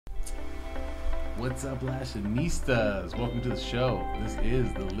What's up, Lashinistas? Welcome to the show. This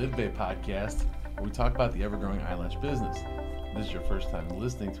is the Live Bay podcast, where we talk about the ever-growing eyelash business. If this is your first time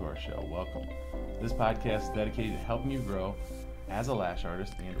listening to our show, welcome. This podcast is dedicated to helping you grow as a lash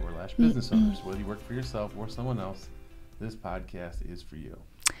artist and or lash business owner. So whether you work for yourself or someone else, this podcast is for you.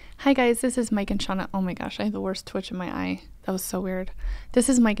 Hi guys, this is Mike and Shauna. Oh my gosh, I have the worst twitch in my eye. That was so weird. This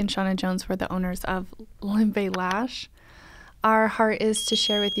is Mike and Shauna Jones. We're the owners of Live Bay Lash. Our heart is to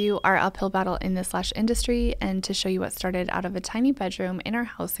share with you our uphill battle in this lash industry and to show you what started out of a tiny bedroom in our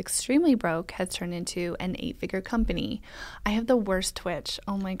house, extremely broke, has turned into an 8-figure company. I have the worst twitch.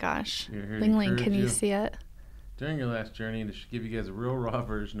 Oh my gosh. Ling Ling, can you see it? During your last journey, to give you guys a real raw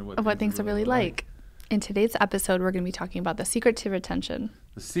version of what things are really like. In today's episode, we're going to be talking about the secret to retention.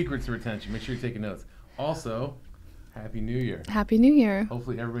 The secret to retention. Make sure you're taking notes. Also, Happy New Year. Happy New Year.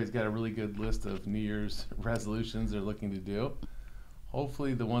 Hopefully everybody's got a really good list of New Year's resolutions they're looking to do.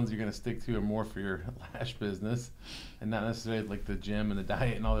 Hopefully the ones you're going to stick to are more for your lash business and not necessarily like the gym and the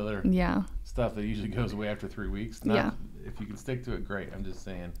diet and all the other stuff that usually goes away after 3 weeks. If you can stick to it, great. I'm just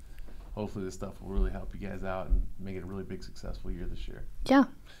saying, hopefully this stuff will really help you guys out and make it a really big, successful year this year. Yeah.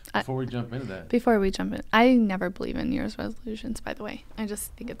 Before we jump into that. I never believe in New Year's resolutions, by the way. I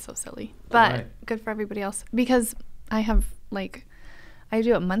just think it's so silly. But good for everybody else. Because I have, I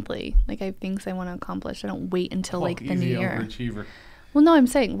do it monthly. I have things I want to accomplish. I don't wait until, the new year. Overachiever. Well, no, I'm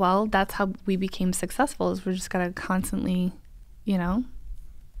saying, that's how we became successful, is we're just got to constantly, Was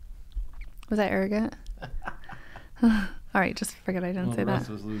that arrogant? All right, just forget I didn't say that. The rest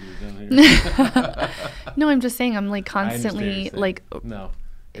of us losers down here. No, I'm just saying I'm, constantly, No,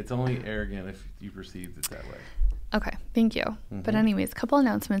 it's only arrogant if you perceive it that way. Okay, thank you. Mm-hmm. But anyways, couple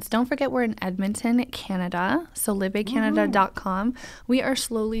announcements. Don't forget we're in Edmonton, Canada, so livebaycanada.com. We are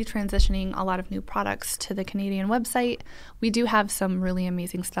slowly transitioning a lot of new products to the Canadian website. We do have some really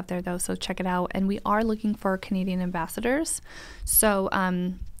amazing stuff there, though, so check it out. And we are looking for Canadian ambassadors. So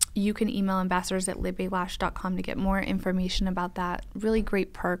you can email ambassadors@livebaylash.com to get more information about that. Really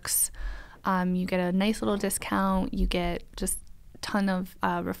great perks. You get a nice little discount. You get just a ton of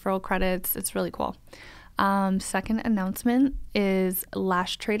referral credits. It's really cool. Second announcement is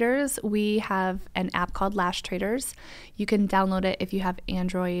Lash Traders. We have an app called Lash Traders. You can download it if you have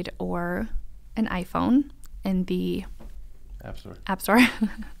Android or an iPhone in the App Store.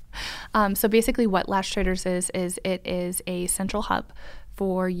 So basically what Lash Traders is it is a central hub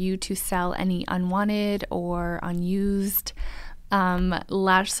for you to sell any unwanted or unused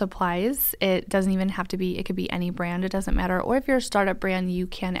lash supplies. It doesn't even have to be, it could be any brand, it doesn't matter. Or if you're a startup brand, you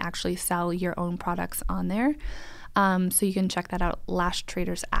can actually sell your own products on there. So you can check that out, Lash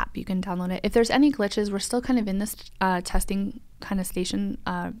Traders app. You can download it. If there's any glitches, we're still kind of in this testing kind of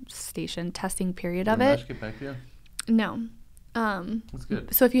testing period of it. Lash get back to you? No. That's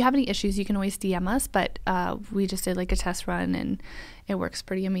good. So if you have any issues, you can always DM us, but we just did a test run and it works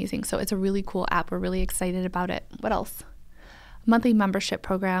pretty amazing. So it's a really cool app. We're really excited about it. What else? Monthly membership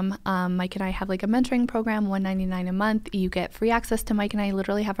program. Mike and I have a mentoring program, $199 a month. You get free access to Mike and I.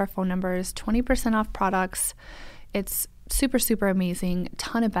 Literally have our phone numbers, 20% off products. It's super, super amazing.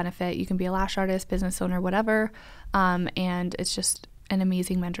 Ton of benefit. You can be a lash artist, business owner, whatever. And it's just an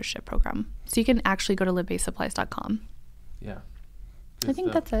amazing mentorship program. So you can actually go to livebaysupplies.com. Yeah. I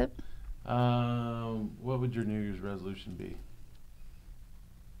think that's it. What would your New Year's resolution be?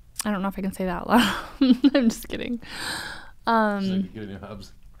 I don't know if I can say that out loud. I'm just kidding. So you get a new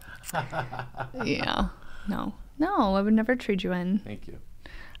hubs. Yeah. No, I would never trade you in. Thank you.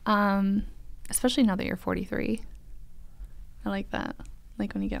 Especially now that you're 43. I like that.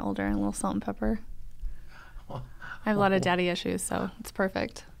 Like when you get older and a little salt and pepper. I have a lot of daddy issues, so it's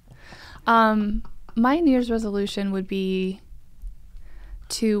perfect. My New Year's resolution would be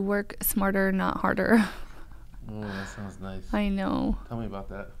to work smarter, not harder. Oh, that sounds nice. I know. Tell me about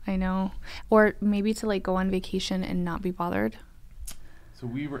that. I know. Or maybe to go on vacation and not be bothered. So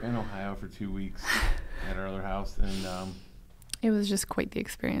we were in Ohio for 2 weeks at our other house, and it was just quite the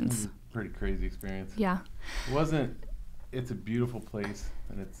experience. It was a pretty crazy experience. Yeah. It's a beautiful place,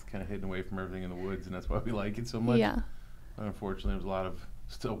 and it's kind of hidden away from everything in the woods, and that's why we like it so much. Yeah. But unfortunately, there's a lot of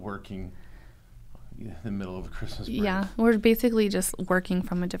still working in the middle of a Christmas break. Yeah, we're basically just working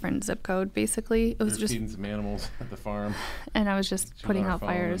from a different zip code, basically. It was just feeding some animals at the farm. And I was just putting out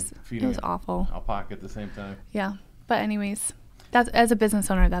fires. It was awful. Alpaca at the same time. Yeah. But anyways, that's, as a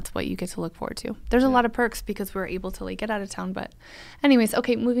business owner, that's what you get to look forward to. There's a lot of perks because we're able to get out of town. But anyways,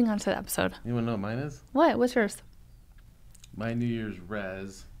 okay, moving on to the episode. You want to know what mine is? What? What's yours? My New Year's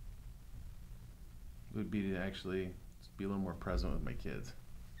res would be to actually be a little more present with my kids.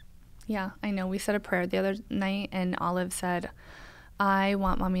 Yeah, I know. We said a prayer the other night, and Olive said, I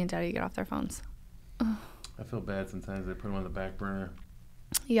want mommy and daddy to get off their phones. I feel bad sometimes. I put them on the back burner.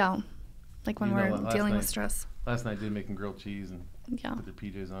 Yeah, like when we're dealing with stress. Last night I did making grilled cheese and put their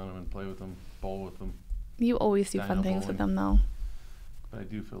PJs on them and play with them, bowl with them. You always do fun things with them, though. But I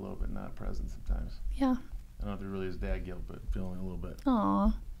do feel a little bit not present sometimes. Yeah. I don't know if it really is dad guilt, but feeling a little bit.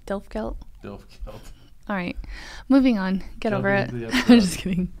 Aw, DILF guilt. DILF guilt. All right, moving on. Get over it. I'm just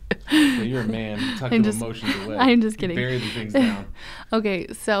kidding. Yeah, you're a man. You tuck them emotions away. I'm just kidding. You bury the things down. Okay,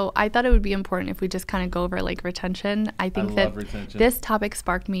 so I thought it would be important if we just kind of go over like retention. I love retention. This topic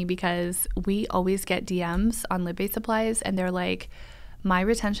sparked me because we always get DMs on LibBay supplies, and they're like, "My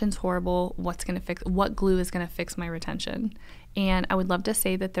retention's horrible. What glue is gonna fix my retention?" And I would love to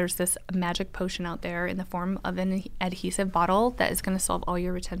say that there's this magic potion out there in the form of an adhesive bottle that is going to solve all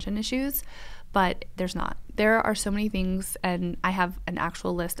your retention issues, but there's not. There are so many things, and I have an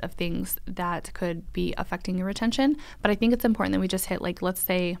actual list of things that could be affecting your retention, but I think it's important that we just hit, like, let's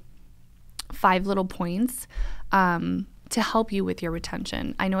say 5 little points to help you with your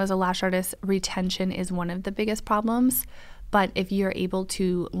retention. I know as a lash artist, retention is one of the biggest problems, but if you're able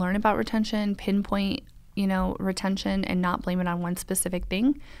to learn about retention, pinpoint retention, and not blame it on one specific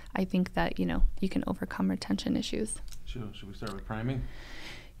thing, I think that, you can overcome retention issues. Should we start with priming?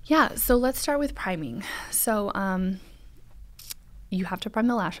 Yeah, so let's start with priming. So you have to prime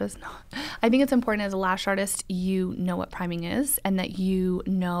the lashes. No. I think it's important as a lash artist, you know what priming is and that you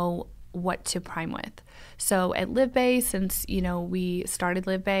know what to prime with. So at LibBay, since, we started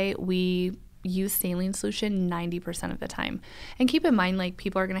LibBay, we use saline solution 90% of the time. And keep in mind, like,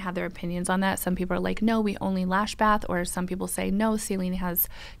 people are going to have their opinions on that. Some people are like, no, we only lash bath, or some people say, no, saline has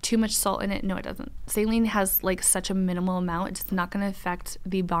too much salt in it. No, it doesn't. Saline has like such a minimal amount. It's not going to affect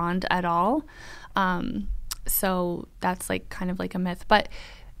the bond at all. So that's like kind of like a myth. But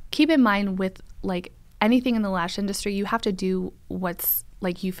keep in mind with like anything in the lash industry, you have to do what's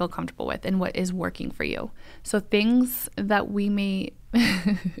like you feel comfortable with and what is working for you. So things that we may...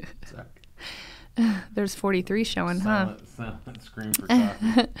 There's 43 showing, silent scream for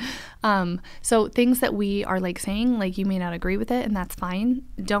coffee. So things that we are like saying, like, you may not agree with it, and that's fine.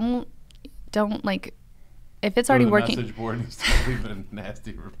 Don't like, if it's already working. Message board and start leaving a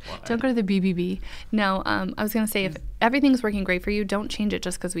nasty reply. Don't go to the BBB. No, I was gonna say, if everything's working great for you, don't change it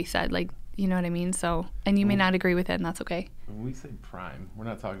just because we said, like, you know what I mean. So, and you may not agree with it, and that's okay. When we say prime, we're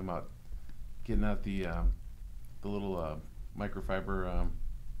not talking about getting out the little microfiber. Or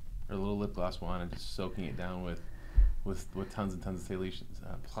a little lip gloss one and just soaking it down with tons and tons of Salesian.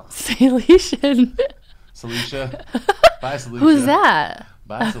 Salesian. Salicia. Bye, Salicia. Who's that?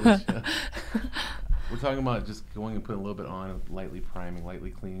 Bye, Salicia. We're talking about just going and putting a little bit on, lightly priming,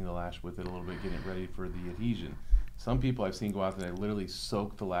 lightly cleaning the lash with it a little bit, getting it ready for the adhesion. Some people I've seen go out there and literally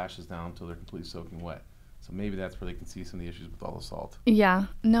soak the lashes down until they're completely soaking wet. So maybe that's where they can see some of the issues with all the salt. Yeah,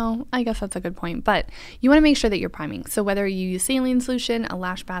 no, I guess that's a good point. But you want to make sure that you're priming. So whether you use saline solution, a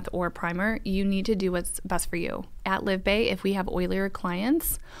lash bath, or primer, you need to do what's best for you. At LibBay, if we have oilier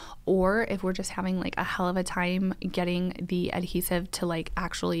clients, or if we're just having like a hell of a time getting the adhesive to like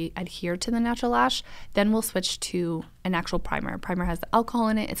actually adhere to the natural lash, then we'll switch to an actual primer. Primer has the alcohol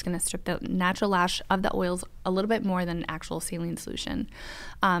in it. It's going to strip the natural lash of the oils a little bit more than an actual saline solution.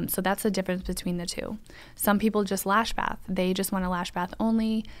 So that's the difference between the two. Some people just lash bath. They just want a lash bath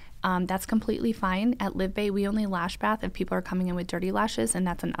only. That's completely fine. At LibBay, we only lash bath if people are coming in with dirty lashes, and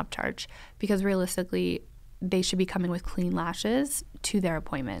that's an upcharge because realistically, they should be coming with clean lashes to their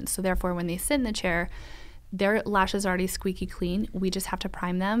appointment. So therefore, when they sit in the chair, their lashes are already squeaky clean. We just have to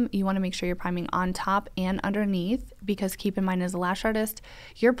prime them. You want to make sure you're priming on top and underneath, because keep in mind, as a lash artist,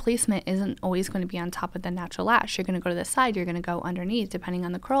 your placement isn't always going to be on top of the natural lash. You're going to go to the side, you're going to go underneath, depending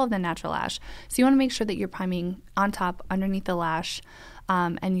on the curl of the natural lash. So you want to make sure that you're priming on top, underneath the lash,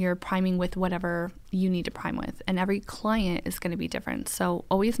 and you're priming with whatever you need to prime with. And every client is going to be different. So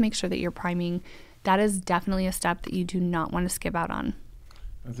always make sure that you're priming. That is definitely a step that you do not want to skip out on.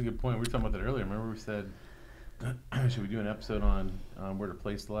 That's a good point. We were talking about that earlier. Remember we said, should we do an episode on where to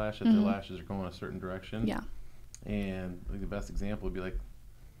place the lash if the lashes are going a certain direction? Yeah. And like the best example would be like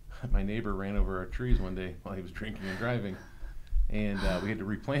my neighbor ran over our trees one day while he was drinking and driving. And we had to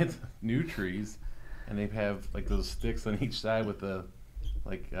replant new trees. And they have like those sticks on each side with the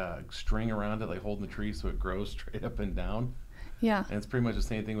string around it, like holding the tree so it grows straight up and down. Yeah. And it's pretty much the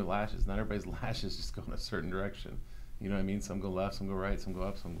same thing with lashes. Not everybody's lashes just go in a certain direction. You know what I mean? Some go left, some go right, some go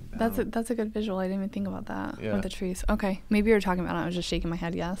up, some go down. That's a good visual. I didn't even think about that with the trees. Okay. Maybe you were talking about it. I was just shaking my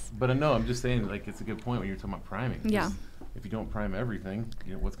head, yes. But no, I'm just saying, like, it's a good point when you're talking about priming. Yeah. If you don't prime everything,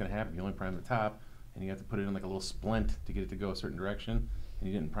 you know what's going to happen. You only prime the top, and you have to put it in like a little splint to get it to go a certain direction, and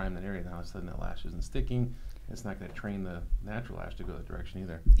you didn't prime that area. Now all of a sudden that lash isn't sticking. It's not going to train the natural lash to go that direction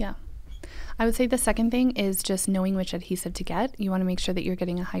either. Yeah. I would say the second thing is just knowing which adhesive to get. You want to make sure that you're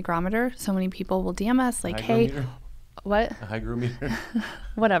getting a hygrometer. So many people will DM us like, hey, what? A hygrometer?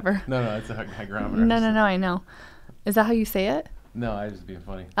 Whatever. No, it's a hygrometer. No, I know. Is that how you say it? No, I was just being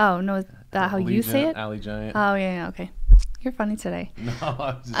funny. Oh, no, is that how you say it? Alley Giant. Oh, yeah, okay. You're funny today. No,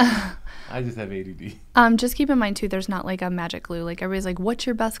 I just have ADD. Just keep in mind, too, there's not like a magic glue. Like everybody's like, what's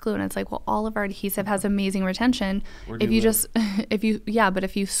your best glue? And it's like, well, all of our adhesive has amazing retention. But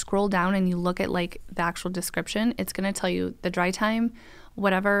if you scroll down and you look at like the actual description, it's going to tell you the dry time,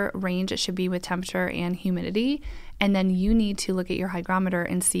 whatever range it should be with temperature and humidity. And then you need to look at your hygrometer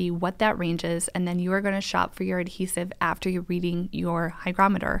and see what that range is. And then you are going to shop for your adhesive after you're reading your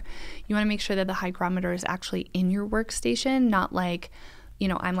hygrometer. You want to make sure that the hygrometer is actually in your workstation, not like,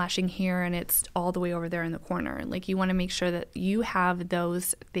 I'm lashing here and it's all the way over there in the corner. Like you want to make sure that you have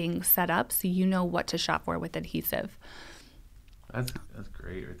those things set up so you know what to shop for with adhesive. That's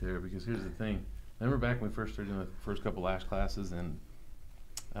great right there, because here's the thing. Remember back when we first started doing the first couple lash classes, and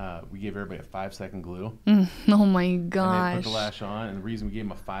we gave everybody a 5-second glue. Oh my gosh. And they put the lash on, and the reason we gave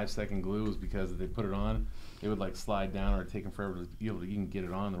them a 5-second glue was because if they put it on, it would like slide down or take them forever to be able to even get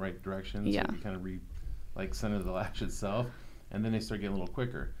it on in the right direction. Yeah. So you kind of center the lash itself, and then they start getting a little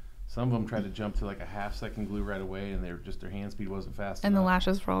quicker. Some of them tried to jump to like a 1/2-second glue right away, and their hand speed wasn't fast enough. And the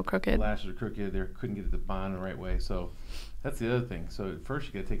lashes were all crooked. The lashes are crooked. They couldn't get it to bond the right way. So that's the other thing. So first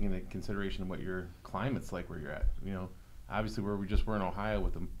you got to take into consideration what your climate's like where you're at. Obviously where we just were in Ohio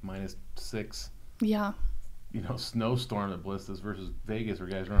with the -6 snowstorm that blissed us versus Vegas where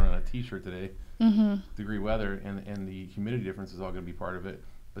guys running on a t-shirt today, degree weather, and the humidity difference is all going to be part of it.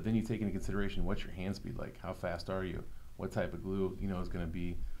 But then you take into consideration what's your hand speed like, how fast are you, what type of glue is going to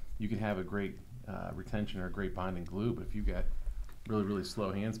be. You can have a great retention or a great bonding glue, but if you've got really, really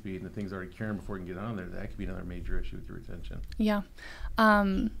slow hand speed and the thing's already curing before you can get on there, that could be another major issue with your retention. Yeah.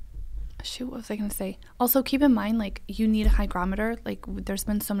 What was I going to say? Also, keep in mind, like, you need a hygrometer. Like, there's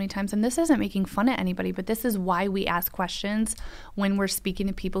been so many times, and this isn't making fun at anybody, but this is why we ask questions when we're speaking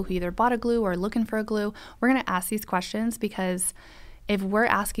to people who either bought a glue or looking for a glue. We're going to ask these questions because if we're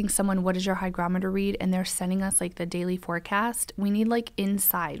asking someone, what does your hygrometer read, and they're sending us like the daily forecast, we need like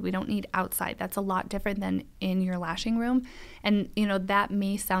inside. We don't need outside. That's a lot different than in your lashing room. And, that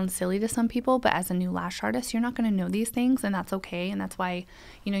may sound silly to some people, but as a new lash artist, you're not going to know these things, and that's okay. And that's why,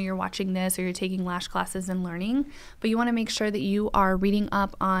 you're watching this or you're taking lash classes and learning. But you want to make sure that you are reading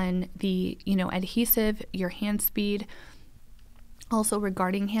up on the, adhesive, your hand speed. Also,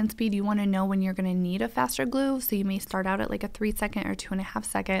 regarding hand speed, you want to know when you're going to need a faster glue. So you may start out at like a 3-second or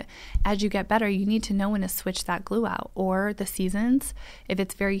 2.5-second. As you get better, you need to know when to switch that glue out. Or the seasons, if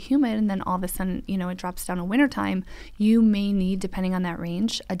it's very humid and then all of a sudden, it drops down in wintertime, you may need, depending on that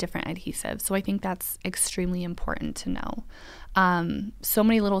range, a different adhesive. So I think that's extremely important to know. So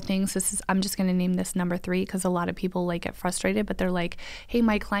many little things. I'm just going to name this number 3 because a lot of people get frustrated, but they're like, hey,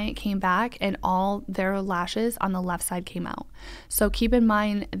 my client came back and all their lashes on the left side came out. So keep in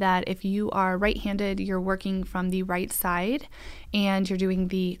mind that if you are right-handed, you're working from the right side and you're doing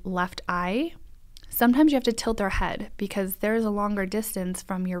the left eye. Sometimes you have to tilt their head because there's a longer distance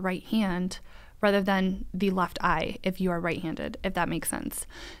from your right hand rather than the left eye if you are right-handed, if that makes sense.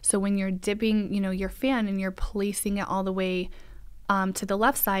 So when you're dipping, your fan and you're placing it all the way to the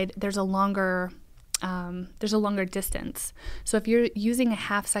left side, there's a longer distance. So if you're using a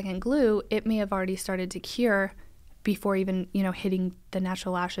 1/2-second glue, it may have already started to cure before even, hitting the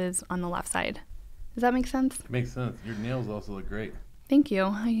natural lashes on the left side. Does that make sense? It makes sense. Your nails also look great. Thank you.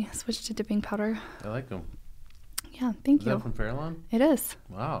 I switched to dipping powder. I like them. Yeah, thank you. Is that from Fairlawn? It is.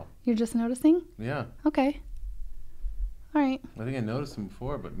 Wow. You're just noticing? Yeah. Okay. All right. I think I noticed them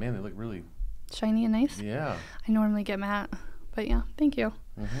before, but man, they look really shiny and nice. Yeah. I normally get matte, but yeah, thank you.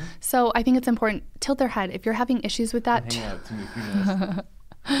 Mm-hmm. So I think it's important. Tilt their head. If you're having issues with that. Hang out to me a few minutes.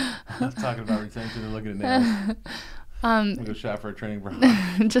 I was talking about retention and looking at nails. I'm going to go shop for a training bra.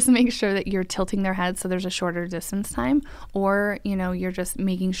 Just make sure that you're tilting their head so there's a shorter distance time, or, you're just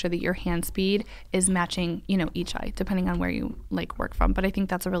making sure that your hand speed is matching, each eye, depending on where you work from. But I think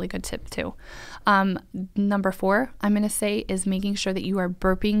that's a really good tip too. Number 4, I'm going to say, is making sure that you are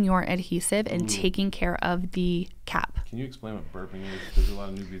burping your adhesive and taking care of the cap. Can you explain what burping is? There's a lot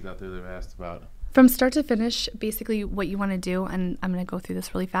of newbies out there that have asked about. From start to finish, basically what you want to do, and I'm going to go through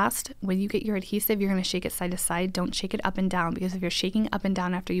this really fast. When you get your adhesive, you're going to shake it side to side. Don't shake it up and down, because if you're shaking up and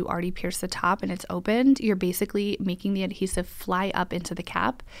down after you already pierced the top and it's opened, you're basically making the adhesive fly up into the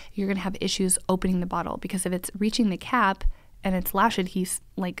cap. You're going to have issues opening the bottle, because if it's reaching the cap and it's lash adhesive,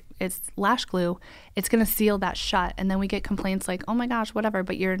 it's lash glue, it's going to seal that shut. And then we get complaints like, oh my gosh, whatever,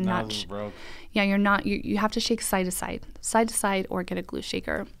 but you're not. Broke. Yeah, you're not. You have to shake side to side, or get a glue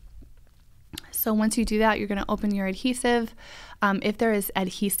shaker. So once you do that, you're going to open your adhesive. If there is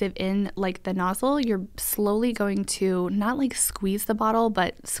adhesive in like the nozzle, you're slowly going to not like squeeze the bottle,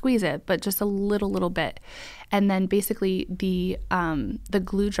 but squeeze it, but just a little bit. And then basically the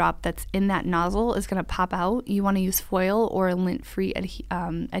glue drop that's in that nozzle is going to pop out. You want to use foil or a lint-free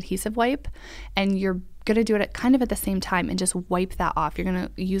adhesive wipe, and you're going to do it at the same time and just wipe that off. You're going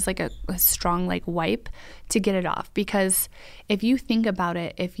to use like a strong like wipe to get it off, because if you think about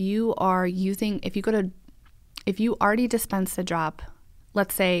it, if you already dispense the drop,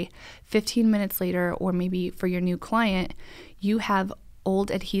 let's say 15 minutes later, or maybe for your new client, you have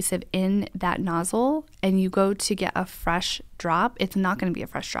old adhesive in that nozzle and you go to get a fresh drop, it's not going to be a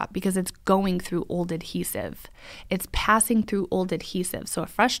fresh drop because it's going through old adhesive. It's passing through old adhesive. So a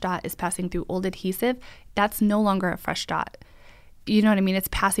fresh dot is passing through old adhesive. That's no longer a fresh dot. You know what I mean? It's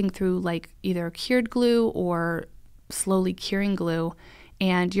passing through like either cured glue or slowly curing glue,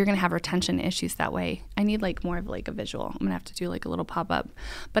 and you're going to have retention issues that way. I need like more of like a visual. I'm going to have to do like a little pop-up.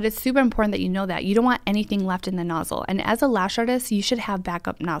 But it's super important that you know that. You don't want anything left in the nozzle. And as a lash artist, you should have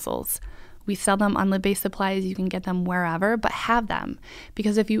backup nozzles. We sell them on Lib Base Supplies. You can get them wherever, but have them.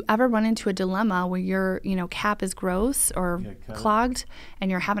 Because if you ever run into a dilemma where your cap is gross or clogged and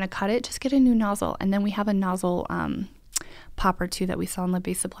you're having to cut it, just get a new nozzle. And then we have a nozzle popper too that we sell on Lib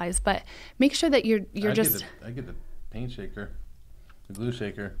Base Supplies. But make sure that I get the paint shaker. Glue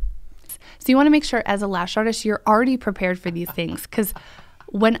shaker. So you want to make sure as a lash artist you're already prepared for these things, because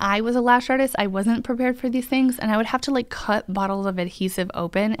when I was a lash artist, I wasn't prepared for these things, and I would have to like cut bottles of adhesive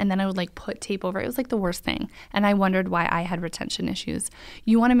open, and then I would like put tape over it. It was like the worst thing, and I wondered why I had retention issues.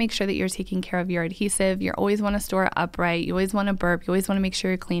 You want to make sure that you're taking care of your adhesive. You always want to store it upright. You always want to burp. You always want to make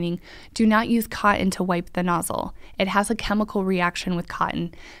sure you're cleaning. Do not use cotton to wipe the nozzle. It has a chemical reaction with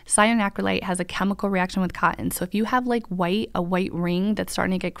cotton. Cyanacrylate has a chemical reaction with cotton. So if you have like a white ring that's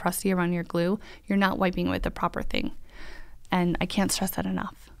starting to get crusty around your glue, you're not wiping it with the proper thing. And I can't stress that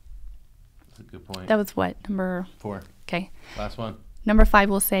enough. That's a good point. That was what? Number 4. Okay. Last one. Number 5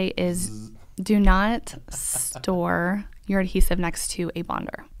 we'll say is do not store your adhesive next to a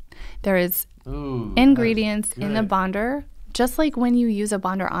bonder. There is ingredients in the bonder, just like when you use a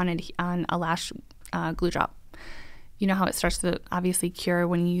bonder on a lash glue drop. You know how it starts to obviously cure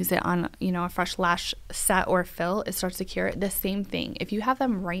when you use it on, a fresh lash set or fill, it starts to cure. The same thing. If you have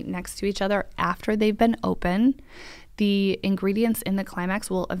them right next to each other after they've been open, the ingredients in the climax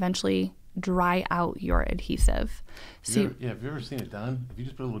will eventually dry out your adhesive. Have you ever seen it done? If you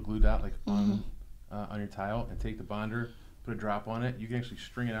just put a little glue dot like on your tile and take the bonder, put a drop on it, you can actually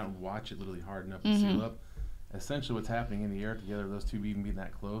string it out and watch it literally harden up and seal up. Essentially what's happening in the air together, those two even being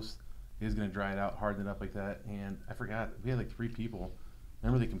that close, is going to dry it out, harden it up like that. And I forgot, we had like 3 people.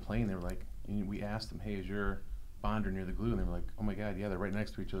 Remember they complained, they were like, we asked them, hey, is your bonder near the glue? And they were like, oh my God, yeah, they're right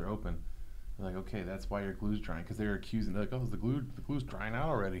next to each other open. They're like, okay, that's why your glue's drying, because they were accusing, they're like, oh, the glue's drying out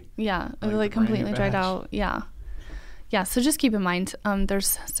already. Yeah, like completely dried out. Yeah. So just keep in mind,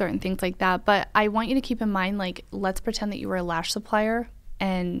 there's certain things like that. But I want you to keep in mind, like, let's pretend that you were a lash supplier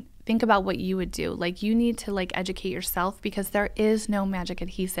and think about what you would do. Like, you need to like educate yourself, because there is no magic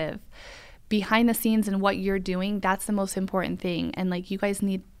adhesive. Behind the scenes and what you're doing, that's the most important thing. And like, you guys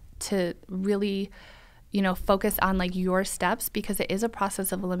need to really focus on like your steps, because it is a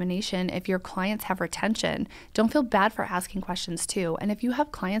process of elimination. If your clients have retention, don't feel bad for asking questions too. And if you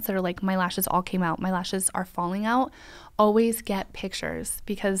have clients that are like, my lashes all came out, my lashes are falling out, always get pictures,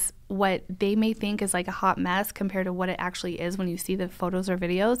 because what they may think is like a hot mess compared to what it actually is when you see the photos or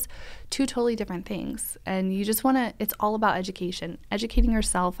videos, 2 totally different things. And you just want to, it's all about education, educating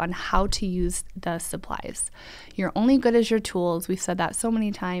yourself on how to use the supplies. You're only good as your tools. We've said that so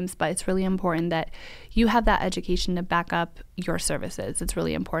many times, but it's really important that you have that education to back up your services. It's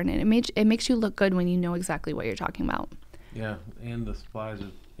really important. And it makes you look good when you know exactly what you're talking about. Yeah, and the supplies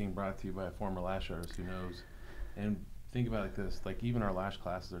are being brought to you by a former lash artist who knows. And think about it like this, like even our lash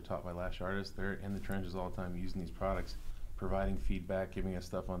classes are taught by lash artists. They're in the trenches all the time using these products, providing feedback, giving us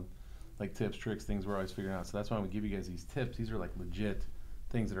stuff on like tips, tricks, things we're always figuring out. So that's why we give you guys these tips. These are like legit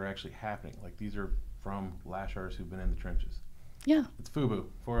things that are actually happening. Like these are from lash artists who've been in the trenches. Yeah. It's FUBU,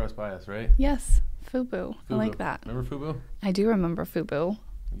 for us, by us, right? Yes, FUBU. I like that. Remember FUBU? I do remember FUBU.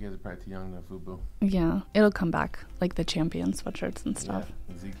 You guys are probably too young to know FUBU. Yeah, it'll come back, like the champion sweatshirts and stuff.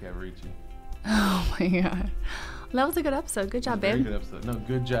 Yeah, and Z Cavarici. Oh my God. That was a good episode. Good job, babe. Very good episode. No,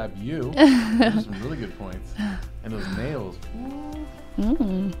 good job, you. Those are some really good points. And those nails.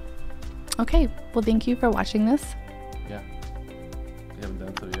 Okay. Well, thank you for watching this. Yeah. You haven't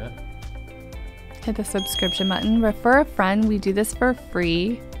done so yet. Hit the subscription button. Refer a friend. We do this for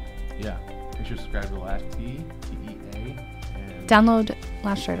free. Yeah. Make sure to subscribe to Lash TEA. And download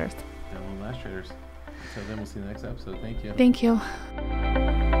Lash Traders. Download Lash Traders. Until then, we'll see you in the next episode. Thank you. Thank you.